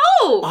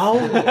 Oh!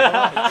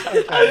 Oh,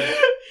 okay.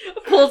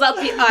 Pulls out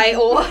the eye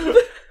orb.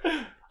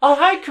 Oh,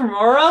 hi,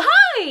 Cremora!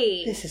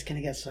 Hi! This is going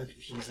to get so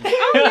confusing.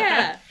 Oh,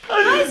 yeah.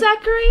 Hi,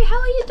 Zachary. How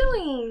are you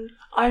doing?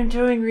 I'm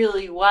doing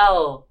really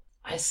well.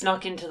 I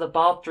snuck into the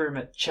bathroom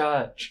at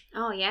church.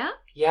 Oh, yeah?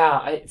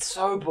 Yeah, it's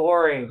so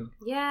boring.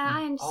 Yeah,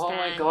 I understand. Oh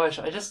my gosh,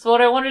 I just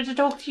thought I wanted to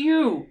talk to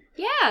you.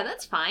 Yeah,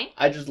 that's fine.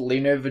 I just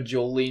lean over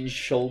Jolene's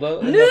shoulder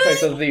in the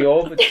face of the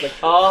orb. It's like,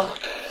 Oh,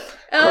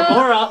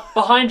 Cremora,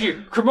 behind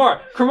you.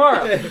 Cremora,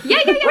 Cremora. Yeah.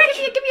 Give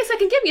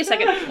me a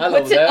second. Hello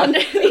Puts it there.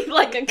 underneath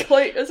like a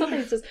cloak or something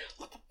and says,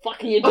 "What the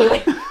fuck are you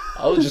doing?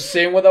 I was just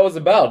seeing what that was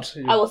about.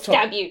 I will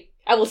stab you.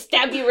 I will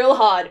stab you real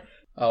hard."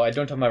 Oh, I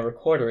don't have my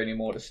recorder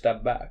anymore to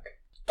stab back.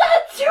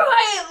 That's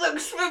right, it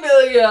looks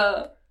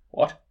familiar.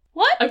 What?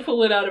 What? I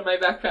pull it out of my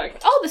backpack.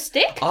 Oh, the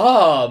stick?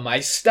 Ah, my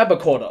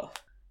stabacorder.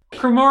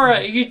 Cremora,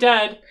 are you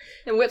dead?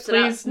 And whips it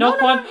out. Please,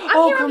 not one. I'm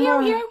Oh, here, I'm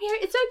Cremora. here.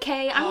 It's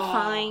okay. I'm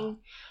fine.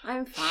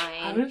 I'm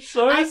fine. I'm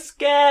so I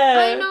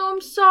scared. know,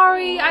 I'm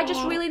sorry. I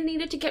just really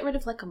needed to get rid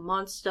of like a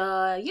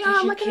monster. You know, Did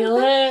I'm you like kill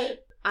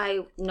it?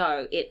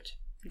 No, it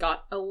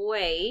got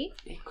away.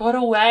 It got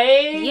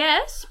away?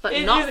 Yes, but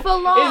Is not it- for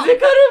long. Is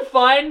it gonna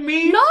find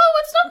me? No,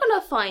 it's not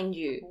gonna find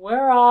you.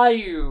 Where are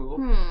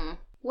you?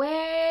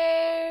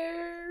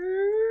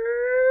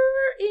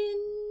 Where in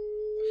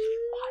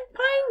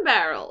Pine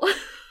Barrel?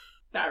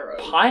 Barrow.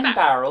 Pine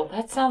Barrel?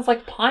 That sounds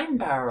like Pine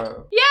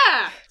Barrow.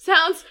 Yeah,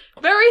 sounds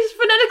very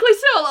phonetically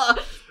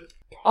similar.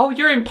 Oh,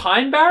 you're in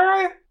Pine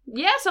Barrow?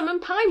 Yes, I'm in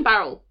Pine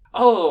Barrel.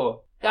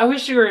 Oh, I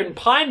wish you were in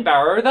Pine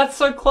Barrow. That's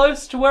so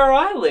close to where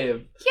I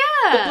live. The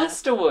Yeah.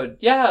 Blisterwood,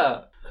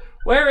 yeah.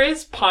 Where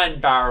is Pine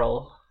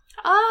Barrel?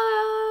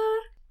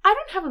 I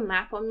don't have a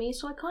map on me,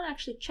 so I can't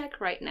actually check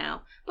right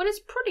now. But it's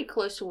pretty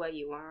close to where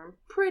you are. I'm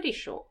pretty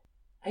sure.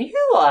 Are you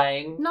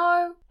lying?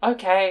 No.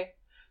 Okay.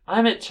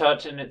 I'm at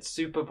church and it's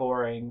super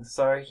boring.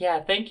 So,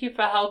 yeah, thank you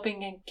for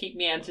helping and keep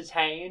me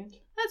entertained.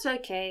 That's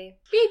okay.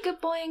 Be a good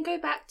boy and go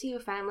back to your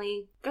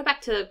family. Go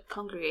back to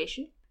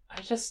congregation.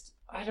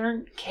 I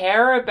don't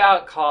care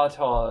about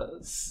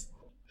Kartos.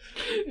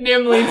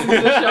 Nim leans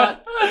into the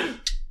shot.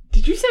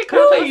 Did you say Who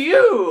are Kartos?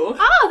 you?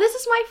 Ah, this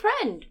is my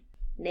friend.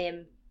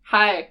 Nim.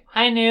 Hi,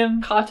 Hi,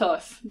 Nim.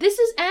 Kartos. This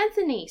is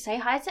Anthony. Say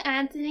hi to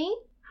Anthony.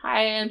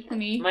 Hi,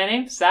 Anthony. My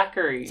name's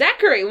Zachary.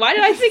 Zachary. Why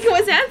did I think it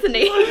was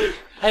Anthony?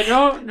 I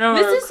don't know.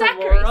 This is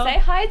Zachary. Kimura. Say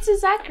hi to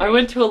Zachary. I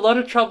went to a lot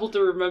of trouble to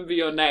remember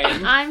your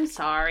name. I'm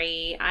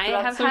sorry. I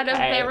That's have had a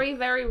okay. very,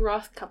 very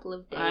rough couple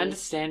of days. I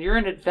understand. You're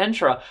an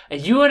adventurer. Are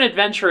you an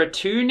adventurer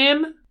too,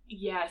 Nim?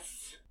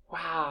 Yes.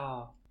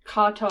 Wow.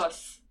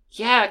 Kartos.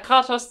 Yeah,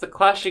 Kartos the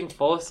Clashing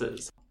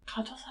Forces.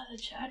 Kartos has a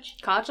church?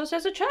 Kartos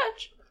has a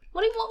church.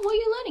 What are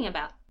you learning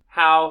about?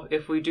 How,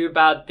 if we do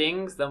bad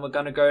things, then we're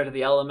gonna go to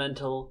the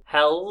elemental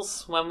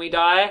hells when we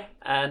die,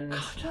 and...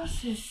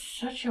 Kartos is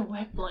such a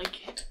wet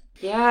blanket.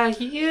 Yeah,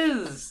 he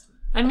is.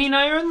 I mean,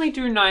 I only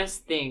do nice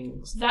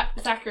things.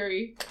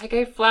 Zachary. I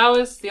gave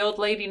flowers to the old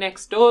lady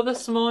next door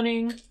this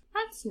morning.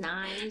 That's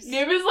nice.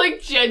 Nim is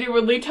like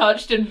genuinely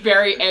touched and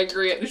very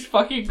angry at this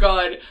fucking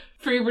god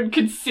for even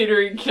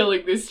considering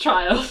killing this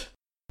child.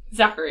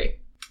 Zachary,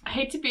 I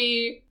hate to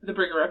be the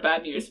bringer of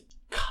bad news.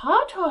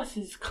 Kartos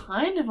is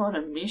kind of on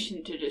a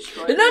mission to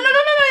destroy No. Okay,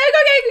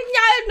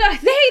 hey,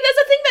 there's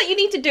a thing that you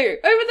need to do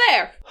over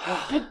there.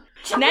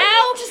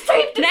 Now, to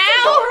save this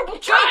adorable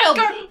child.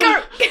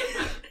 Go.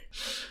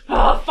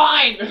 Oh,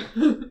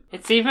 fine.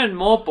 It's even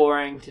more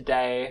boring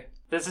today.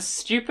 There's a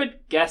stupid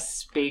guest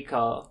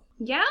speaker.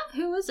 Yeah,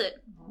 who is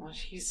it?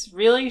 She's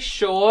really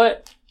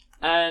short,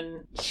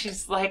 and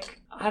she's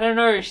like, I don't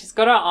know, she's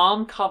got her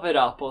arm covered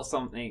up or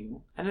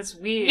something. And it's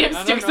weird. Nim I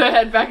don't sticks know. her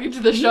head back into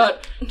the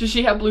shot. Does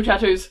she have blue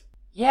tattoos?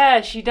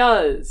 Yeah, she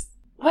does.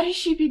 What has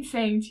she been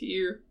saying to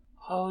you?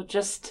 Oh,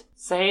 just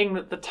saying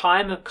that the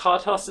time of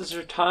Kartos'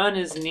 return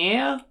is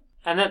near,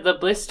 and that the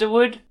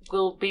Blisterwood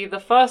will be the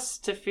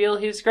first to feel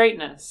his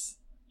greatness.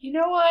 You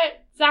know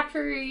what,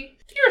 Zachary?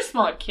 You're a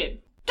smart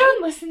kid.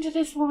 Don't listen to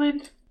this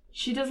woman.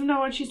 She doesn't know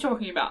what she's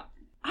talking about.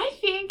 I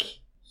think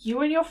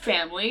you and your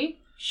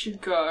family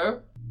should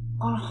go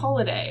on a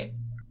holiday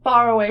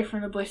far away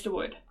from the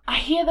Blisterwood. I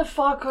hear the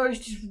far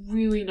coast is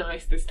really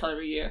nice this time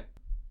of year.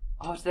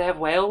 Oh, do they have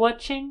whale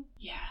watching?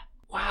 Yeah,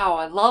 Wow,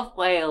 I love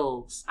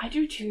whales. I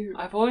do too.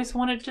 I've always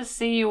wanted to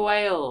see a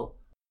whale.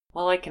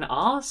 Well, I can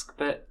ask,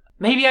 but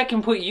maybe I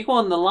can put you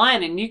on the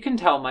line and you can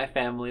tell my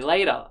family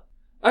later.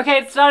 Okay,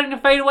 it's starting to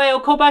fade away. I'll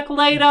call back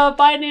later.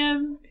 Bye,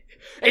 Nim.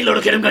 Hey,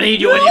 little kid, I'm gonna eat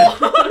you when you...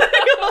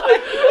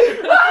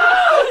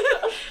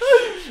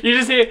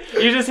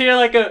 You just hear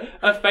like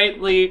a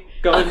faintly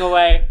going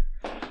away.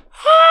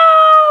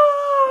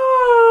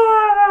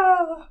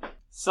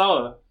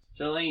 So,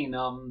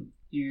 Jolene,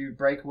 you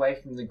break away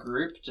from the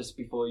group just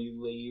before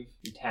you leave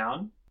the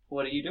town.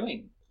 What are you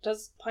doing?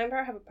 Does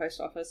Pineborough have a post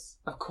office?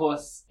 Of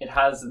course, it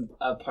has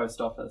a post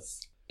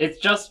office. It's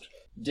just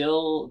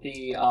Dill,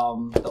 the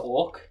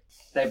orc.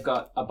 They've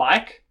got a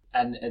bike,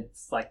 and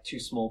it's like too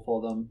small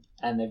for them,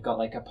 and they've got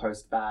like a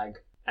post bag,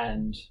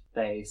 and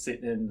they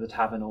sit in the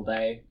tavern all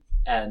day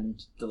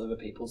and deliver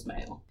people's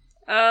mail.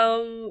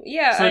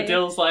 Yeah. So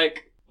Dill's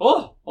like,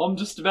 oh, I'm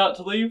just about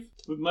to leave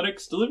with my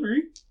next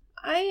delivery.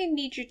 I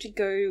need you to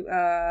go,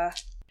 Do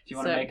you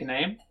want to So- make a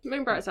name?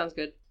 Moonbright sounds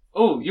good.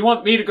 Oh, you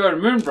want me to go to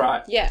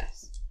Moonbright?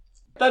 Yes.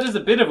 That is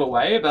a bit of a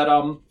way, but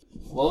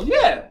well,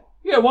 yeah,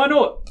 why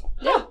not?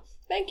 Yeah,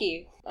 thank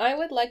you. I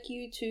would like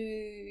you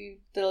to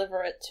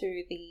deliver it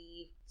to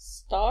the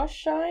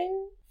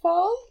Starshine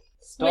Farm?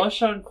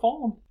 Starshine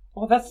Farm.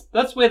 Oh,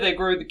 that's where they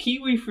grow the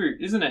kiwi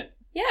fruit, isn't it?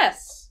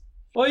 Yes.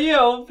 Well, yeah,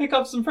 I'll pick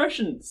up some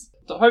freshens.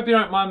 I hope you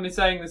don't mind me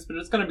saying this, but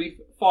it's going to be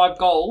 5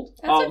 gold.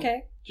 That's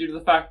okay. Due to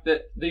the fact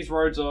that these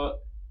roads are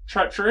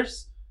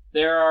treacherous.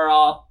 There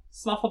are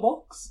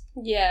snufferbox.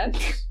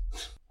 Yes.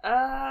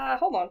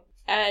 Hold on.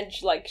 And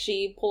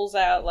she pulls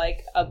out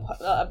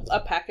a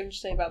package,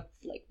 say about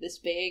this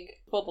big.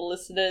 For the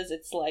listeners,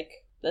 it's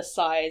the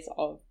size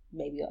of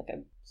maybe a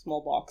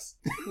small box.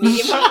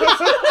 Medium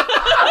box.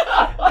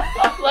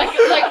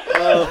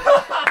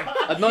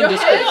 A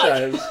nondescript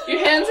size.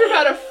 Your hands are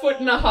about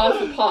 1.5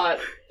 feet apart.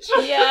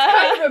 Yeah.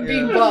 Kind of a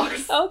big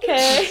box.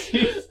 Okay.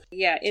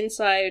 Yeah,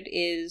 inside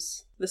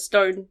is the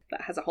stone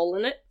that has a hole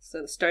in it,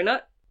 so the stone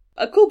nut,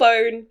 a cool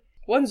bone,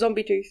 1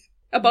 zombie tooth,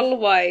 a bottle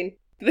of wine,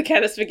 the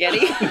can of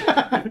spaghetti,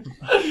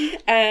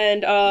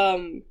 and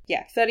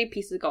 30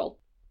 pieces of gold.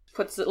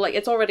 Puts it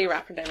it's already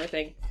wrapped and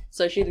everything.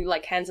 So she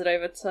hands it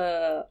over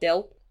to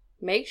Dill.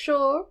 Make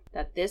sure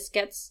that this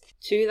gets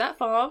to that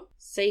farm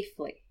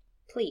safely,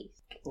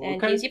 please. And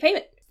Okay. here's your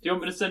payment. Do you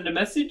want me to send a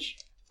message?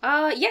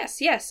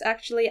 Yes.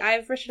 Actually,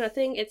 I've written a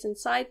thing. It's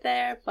inside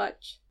there, but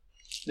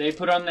They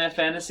put on their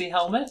fantasy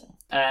helmet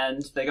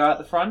and they go out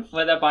the front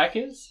where their bike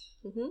is.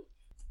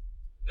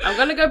 I'm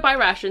gonna go buy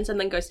rations and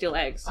then go steal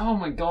eggs. Oh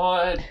my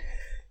god.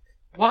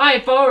 Why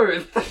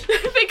both?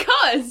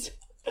 Because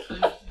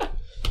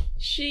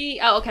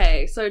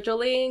okay, so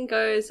Jolene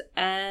goes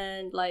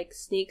and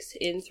sneaks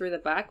in through the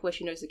back where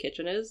she knows the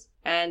kitchen is,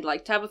 and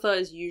Tabitha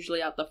is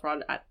usually out the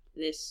front at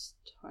this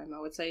time. I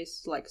would say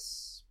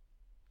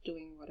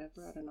doing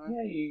whatever. I don't know.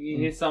 Yeah, you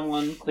hear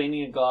someone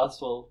cleaning a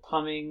glass while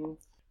humming.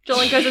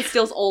 Jolene goes and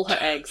steals all her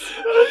eggs.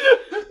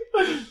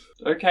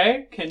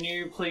 Okay, can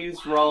you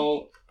please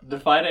roll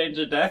Defy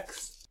Danger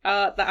Dex?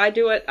 I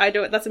do it.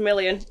 That's 1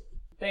 million.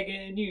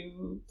 Begging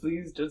you,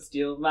 please don't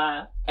steal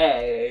my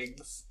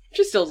eggs.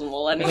 She steals them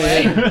all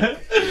anyway.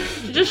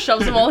 She just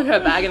shoves them all in her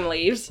bag and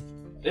leaves.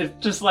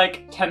 it's just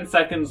like 10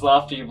 seconds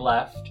after you've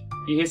left.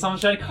 You hear someone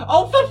shouting,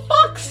 "Oh, for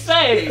fuck's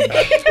sake!"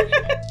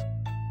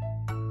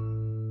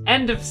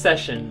 End of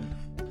session.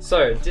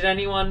 So, did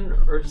anyone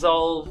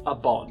resolve a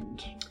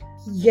bond?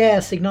 Yeah,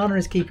 Signana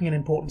is keeping an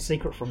important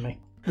secret from me.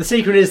 The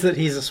secret is that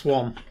he's a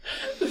swan.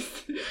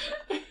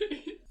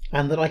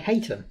 And that I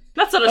hate him.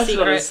 That's not a That's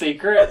secret. not a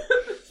secret.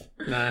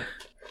 Nah.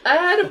 I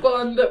had a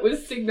bond that was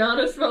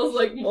Signana smells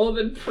like more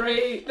than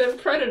prey than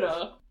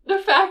Predator. The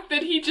fact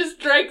that he just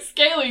drank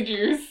scaly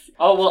juice.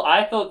 Oh, well,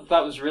 I thought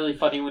that was really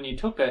funny when you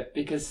took it,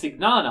 because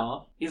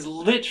Signana is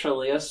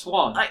literally a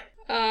swan.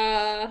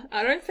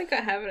 I don't think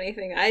I have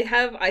anything.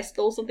 I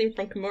stole something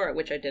from Kimura,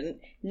 which I didn't.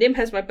 Nim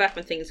has my back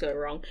when things go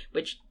wrong,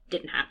 which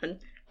didn't happen.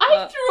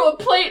 I threw a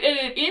plate in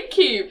an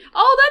innkeep.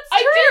 Oh, that's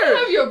I true! did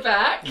have your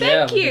back.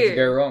 Thank What you. could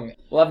go wrong?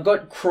 Well, I've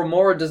got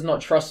Cromora does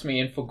not trust me,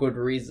 and for good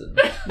reason.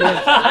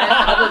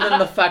 Other than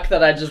the fact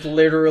that I just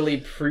literally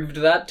proved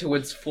that to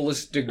its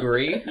fullest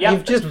degree. Yep,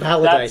 You've just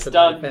validated that's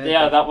done. that.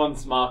 Yeah, that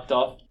one's marked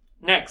off.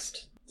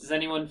 Next, does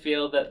anyone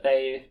feel that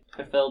they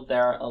fulfilled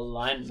their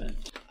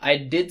alignment? I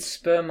did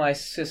spur my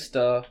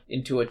sister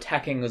into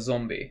attacking a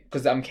zombie,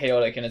 because I'm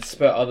chaotic and it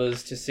spur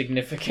others to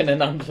significant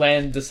and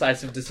unplanned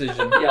decisive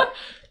decision. Yeah.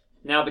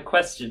 Now the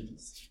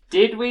questions.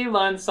 Did we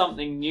learn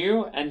something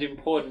new and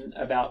important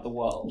about the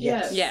world?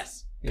 Yes.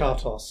 Yes.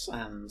 Kartos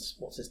and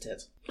what's his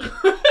tit? What's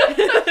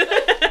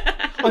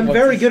I'm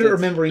very his good at tit?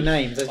 remembering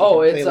names. As you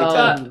Oh, can it's clearly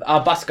tell.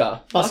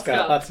 Busker.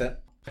 Busker, that's it.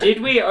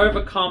 Did we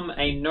overcome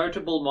a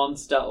notable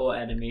monster or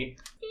enemy?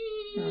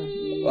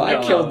 Well, I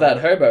No. killed that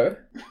hobo.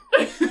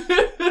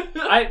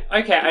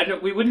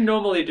 We wouldn't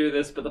normally do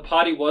this, but the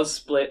party was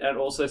split, and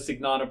also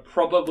Signana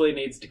probably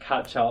needs to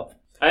catch up.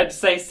 I'd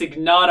say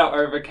Signana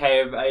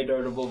overcame a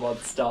notable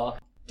monster.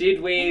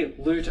 Did we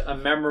loot a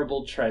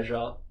memorable treasure?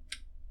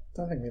 I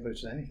don't think we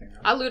looted anything.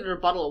 Right? I looted a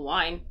bottle of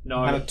wine.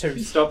 No. And a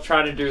tooth. Stop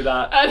trying to do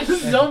that. And a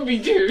zombie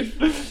dude.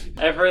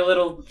 Every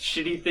little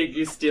shitty thing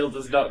you steal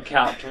does not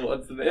count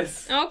towards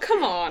this. Oh,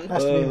 come on.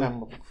 Has to be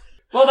memorable.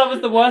 Well, that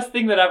was the worst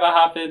thing that ever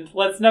happened.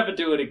 Let's never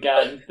do it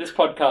again. This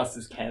podcast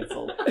is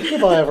cancelled.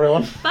 Goodbye,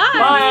 everyone. Bye!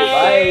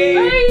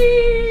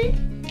 Bye! Bye.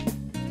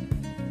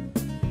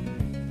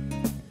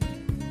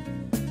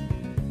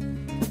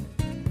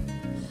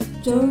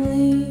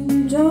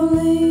 Jolene,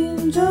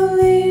 Jolene,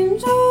 Jolene,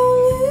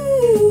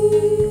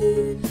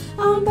 Jolene,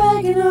 I'm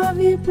begging of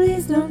you,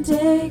 please don't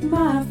take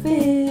my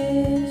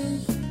fish.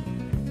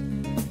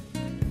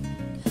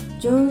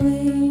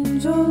 Jolene,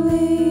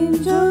 Jolene,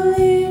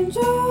 Jolene,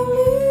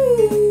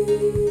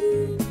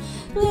 Jolene,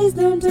 please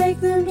don't take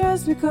them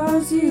just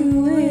because you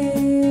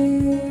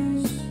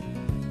wish.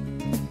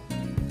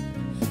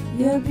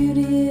 Your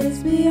beauty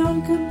is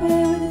beyond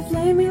compare with the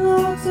flaming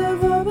locks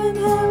of auburn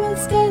hair with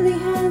scaly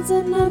hands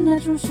and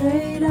unnatural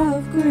shade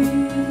of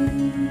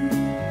green.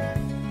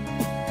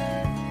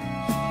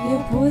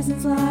 Your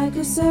poison's like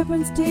a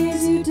serpent's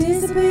tears. You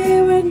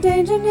disappear when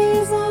danger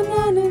nears and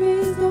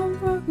enemies don't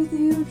fuck with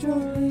you,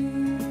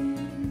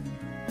 Jolene.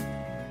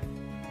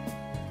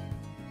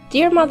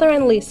 Dear Mother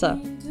and Lisa,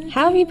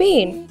 how have you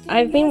been?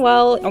 I've been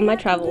well on my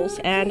travels,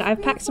 and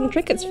I've packed some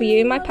trinkets for you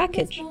in my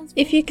package.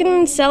 If you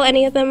can sell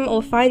any of them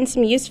or find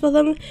some use for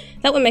them,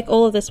 that would make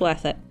all of this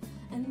worth it.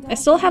 I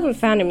still haven't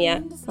found him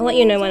yet. I'll let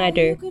you know when I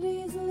do.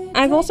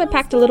 I've also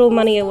packed a little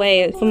money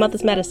away for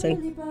Mother's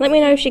medicine. Let me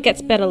know if she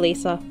gets better,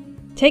 Lisa.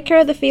 Take care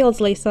of the fields,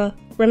 Lisa.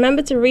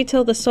 Remember to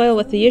retill the soil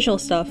with the usual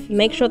stuff.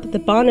 Make sure that the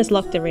barn is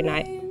locked every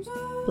night.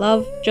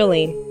 Love,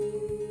 Jolene.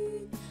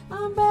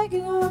 I'm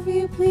begging of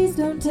you, please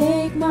don't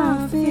take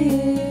my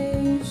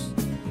fish.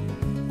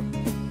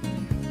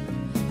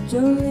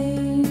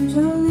 Jolene,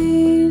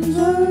 Jolene,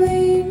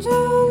 Jolene,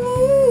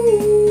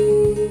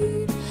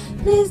 Jolene,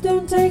 please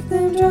don't take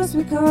them just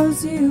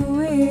because you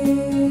wish.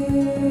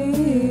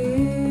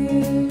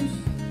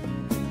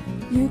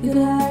 You could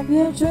have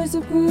your choice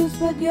of groups,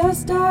 but you're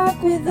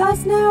stuck with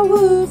us now,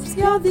 whoops.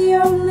 You're the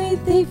only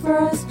thing for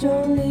us,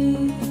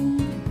 Jolene.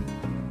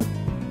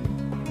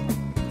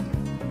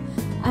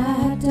 I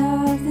had to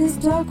have this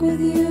talk with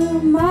you.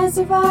 My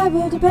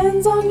survival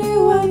depends on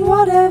you and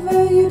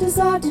whatever you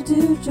decide to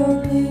do,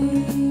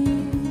 Jolene.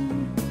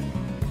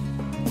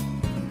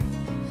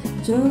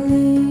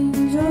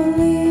 Jolene,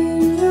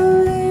 Jolene,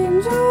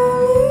 Jolene,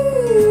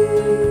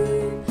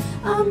 Jolene,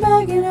 I'm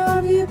begging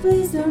of you,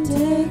 please don't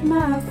take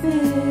my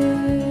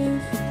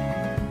fish.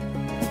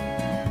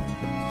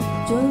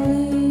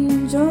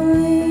 Jolene,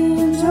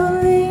 Jolene,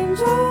 Jolene,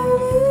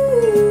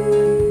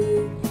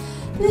 Jolene,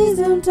 please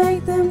don't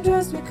take them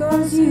just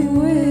because you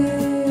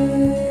wish.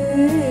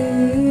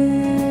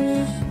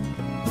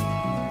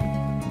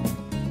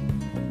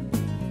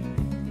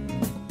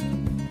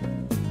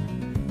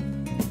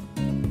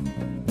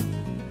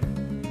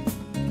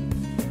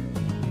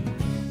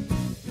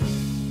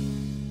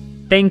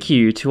 Thank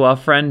you to our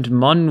friend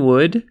Mon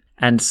Wood,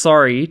 and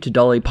sorry to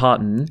Dolly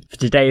Parton for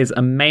today's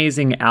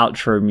amazing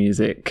outro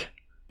music.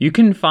 You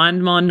can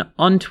find Mon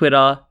on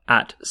Twitter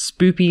at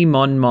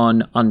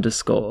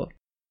spoopymonmon_.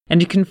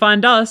 And you can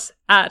find us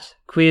at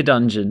Queer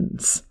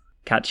Dungeons.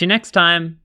 Catch you next time.